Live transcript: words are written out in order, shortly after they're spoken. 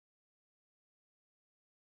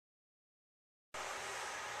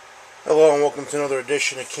Hello and welcome to another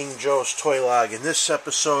edition of King Joe's Toy Log. In this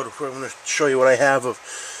episode, I'm going to show you what I have of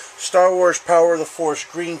Star Wars Power of the Force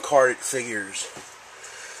green carded figures.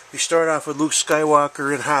 We start off with Luke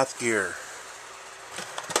Skywalker in Hoth gear.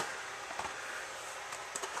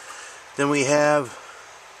 Then we have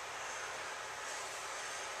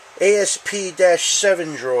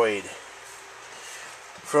ASP-7 droid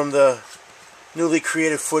from the newly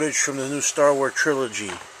created footage from the new Star Wars trilogy.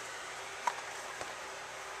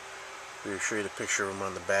 I'll show you the picture of him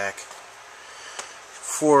on the back.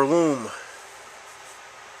 Forloom.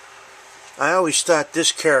 I always thought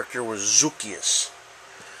this character was Zukius,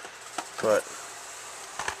 but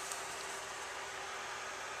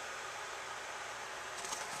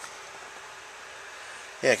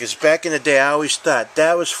yeah, because back in the day I always thought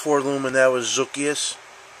that was Forloom and that was Zukius.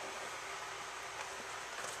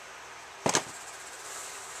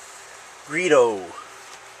 Greedo.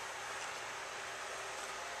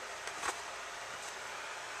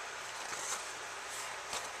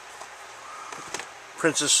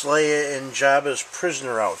 Princess Leia in Jabba's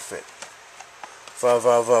prisoner outfit.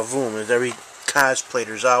 Va-va-va-voom. Every cosplay,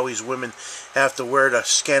 there's always women have to wear the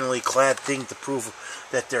scantily clad thing to prove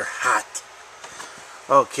that they're hot.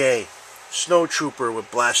 Okay, Snowtrooper with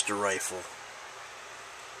blaster rifle.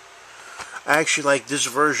 I actually like this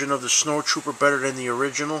version of the Snowtrooper better than the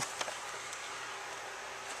original.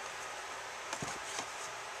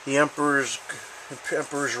 The Emperor's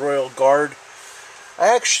Royal Guard.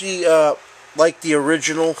 I actually like the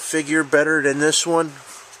original figure better than this one.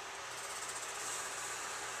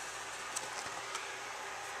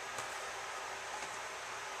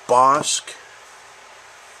 Bossk.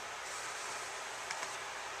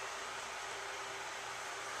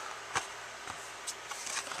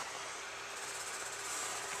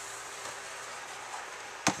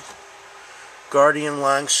 Guardian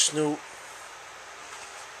Long Snoot.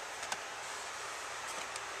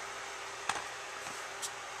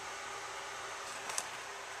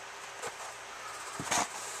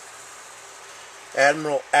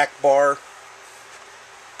 Admiral Akbar.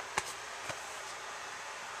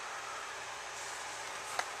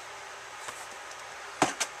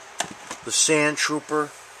 The Sand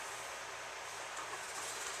Trooper.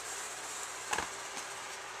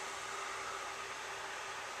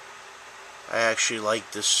 I actually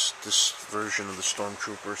like this version of the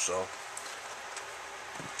Stormtrooper, so.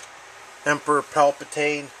 Emperor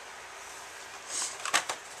Palpatine.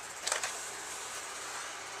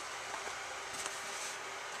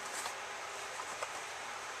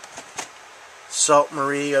 Salt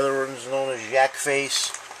Marie, other ones known as Yak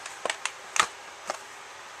Face.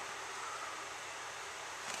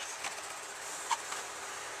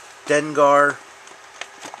 Dengar.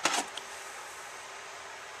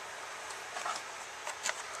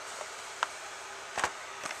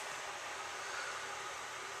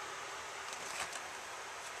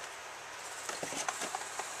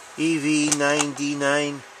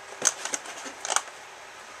 EV-9D9.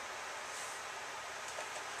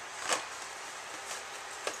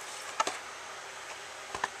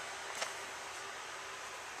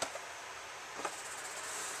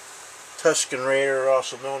 Tusken Raider,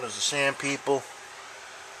 also known as the Sand People.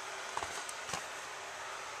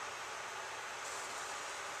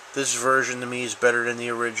 This version to me is better than the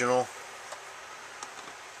original.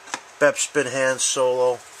 Bespin Han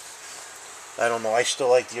Solo. I don't know. I still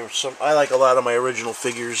like I like a lot of my original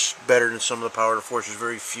figures better than some of the Power of the Force. There's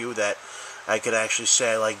very few that I could actually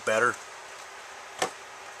say I like better.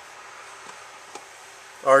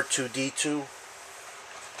 R2-D2.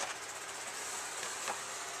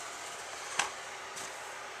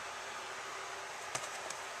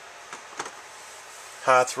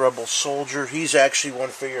 Hoth Rebel Soldier. He's actually one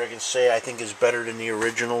figure I can say I think is better than the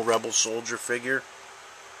original Rebel Soldier figure.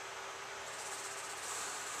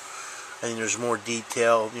 I think there's more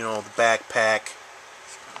detail, you know, the backpack,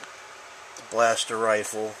 the blaster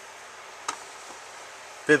rifle,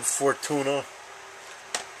 Bib Fortuna.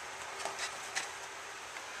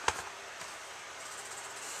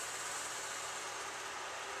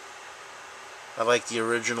 I like the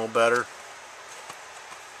original better.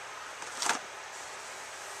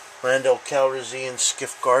 Lando Calrissian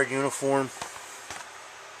Skiff Guard uniform.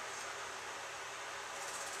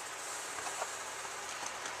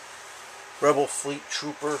 Rebel Fleet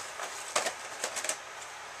Trooper.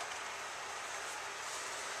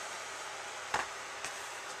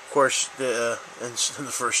 Of course, in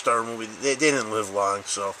the first Star Wars movie, they didn't live long,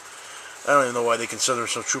 so I don't even know why they consider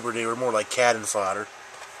themselves trooper. They were more like cannon fodder.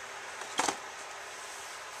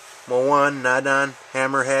 Moan, Nadan,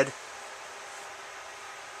 Hammerhead.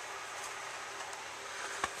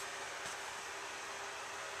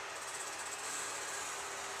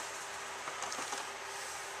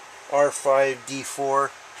 R5-D4.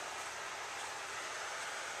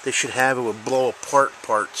 They should have it with blow apart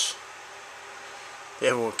parts. They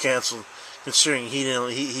haven't canceled, considering he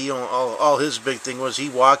didn't. All his big thing was he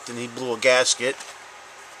walked and he blew a gasket.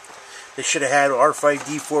 They should have had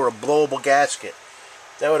R5-D4 a blowable gasket.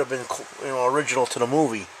 That would have been, original to the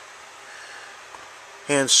movie.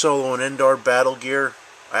 Han Solo and Endor battle gear.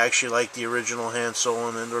 I actually like the original Han Solo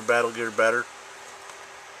and Endor battle gear better.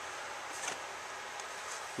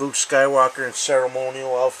 Luke Skywalker in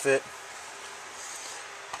ceremonial outfit.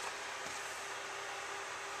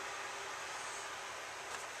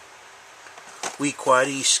 Wee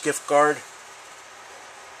Quaddy skiff guard.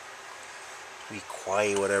 Wee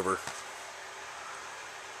Quai, whatever.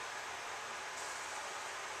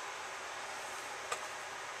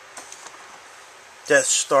 Death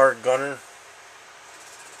Star gunner.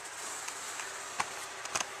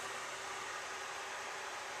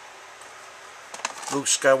 Luke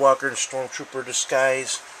Skywalker in Stormtrooper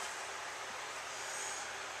disguise.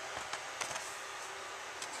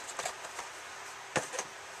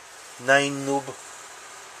 Nine Noob.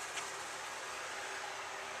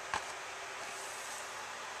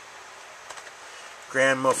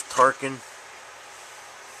 Grand Moff Tarkin.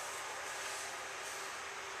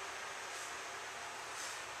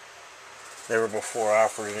 Never before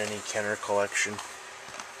offered in any Kenner collection.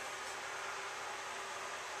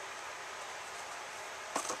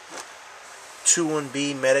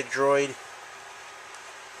 Tu-1B medic droid.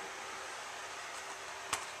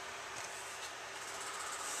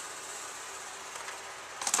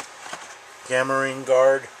 Gamma Ring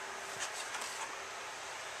guard.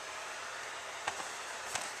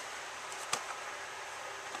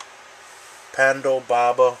 Pando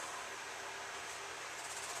Baba.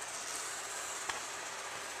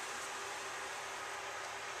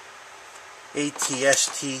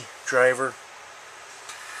 ATST driver.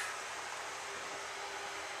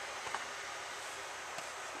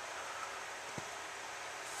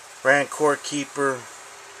 Rancor Keeper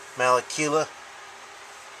Malakila.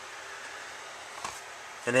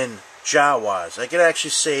 And then Jawas. I could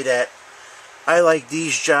actually say that I like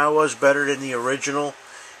these Jawas better than the original.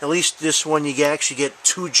 At least this one you actually get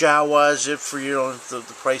 2 Jawas for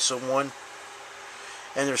the price of one.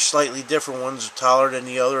 And they're slightly different. One's taller than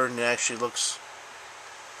the other, and it actually looks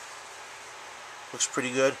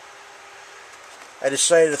pretty good. I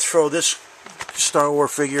decided to throw this Star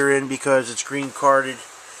Wars figure in because it's green carded.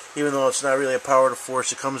 Even though it's not really a Power of the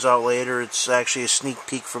Force, it comes out later. It's actually a sneak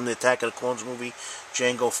peek from the Attack of the Clones movie,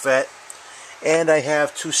 Jango Fett. And I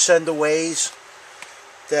have 2 sendaways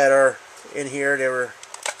that are in here.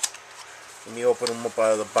 Let me open them up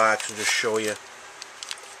out of the box and just show you.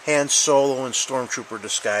 Han Solo in Stormtrooper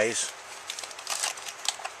disguise.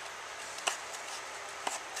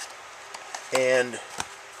 And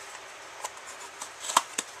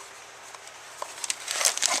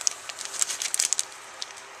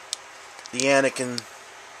the Anakin,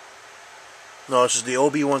 no, this is the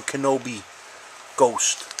Obi-Wan Kenobi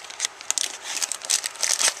Ghost.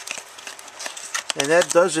 And that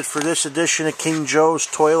does it for this edition of King Joe's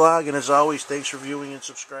Toy Log. And as always, thanks for viewing and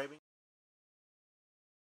subscribing.